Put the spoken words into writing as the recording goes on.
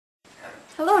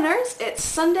Hello nerds, it's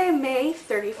Sunday, May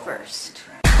 31st.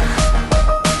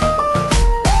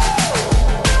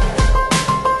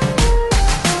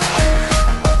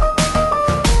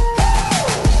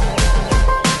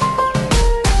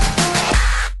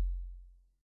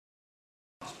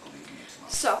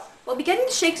 So, we'll be getting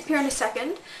to Shakespeare in a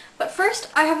second, but first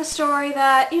I have a story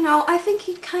that, I think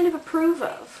he'd kind of approve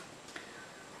of.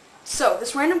 So,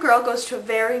 this random girl goes to a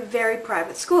very, very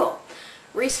private school.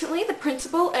 Recently, the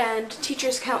principal and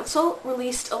teachers' council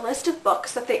released a list of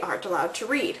books that they aren't allowed to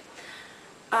read.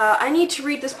 I need to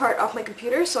read this part off my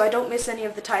computer so I don't miss any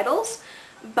of the titles,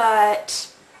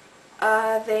 but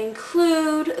they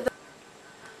include The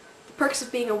Perks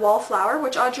of Being a Wallflower,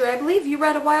 which Audrey, I believe you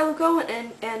read a while ago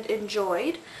and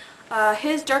enjoyed,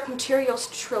 his Dark Materials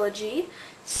trilogy,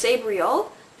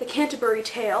 Sabriel, The Canterbury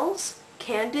Tales,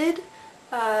 Candide,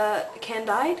 The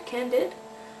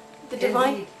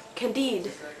Divine... Candide.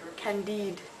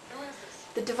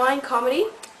 The Divine Comedy,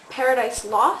 Paradise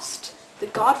Lost, The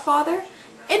Godfather,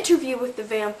 Interview with the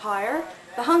Vampire,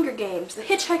 The Hunger Games, The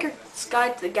Hitchhiker's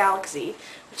Guide to the Galaxy,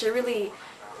 which I really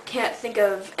can't think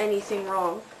of anything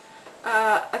wrong,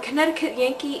 A Connecticut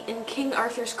Yankee in King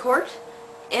Arthur's Court,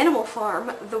 Animal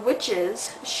Farm, The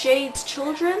Witches, Shade's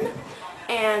Children,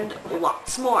 and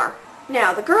lots more.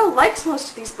 Now, the girl likes most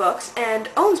of these books and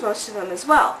owns most of them as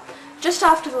well. Just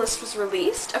after the list was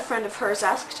released, a friend of hers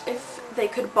asked if they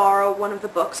could borrow one of the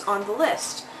books on the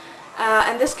list,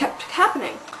 and this kept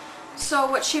happening. So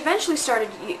what she eventually started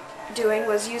doing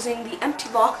was using the empty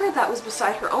locker that was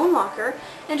beside her own locker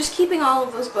and just keeping all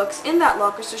of those books in that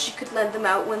locker so she could lend them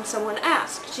out when someone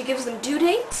asked. She gives them due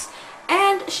dates,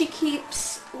 and she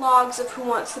keeps logs of who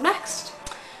wants them next.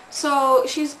 So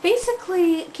she's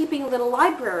basically keeping a little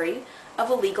library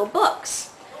of illegal books.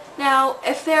 Now,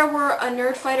 if there were a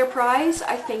Nerdfighter prize,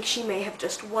 I think she may have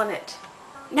just won it.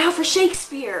 Now for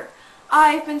Shakespeare!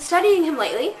 I've been studying him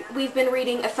lately. We've been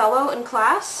reading Othello in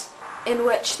class, in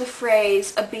which the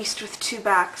phrase, "a beast with two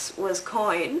backs," was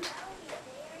coined.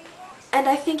 And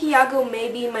I think Iago may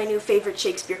be my new favorite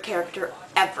Shakespeare character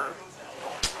ever.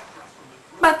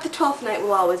 But the Twelfth Night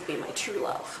will always be my true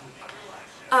love.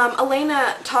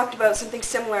 Elena talked about something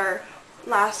similar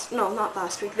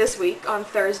this week, on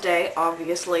Thursday,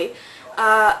 obviously,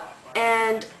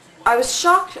 and I was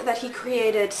shocked that he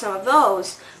created some of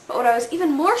those, but what I was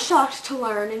even more shocked to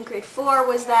learn in grade 4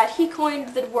 was that he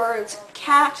coined the words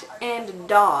cat and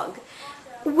dog.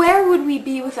 Where would we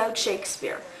be without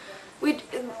Shakespeare?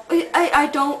 I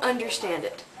don't understand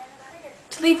it.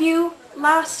 To leave you,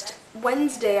 last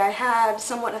Wednesday I had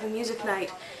somewhat of a music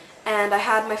night, and I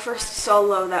had my first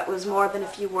solo that was more than a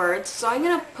few words, so I'm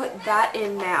going to put that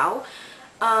in now.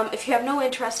 If you have no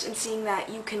interest in seeing that,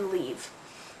 you can leave.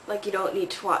 Like, you don't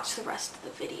need to watch the rest of the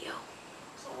video.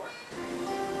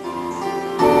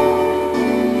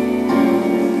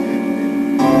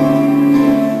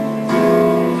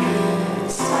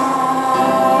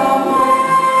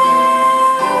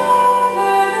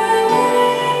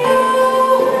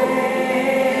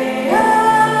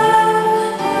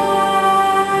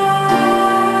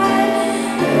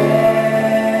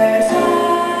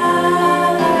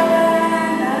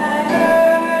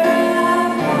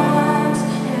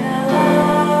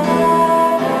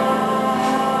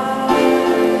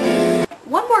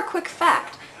 Quick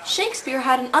fact, Shakespeare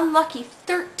had an unlucky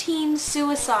 13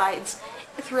 suicides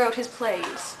throughout his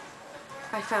plays.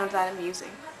 I found that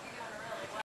amusing.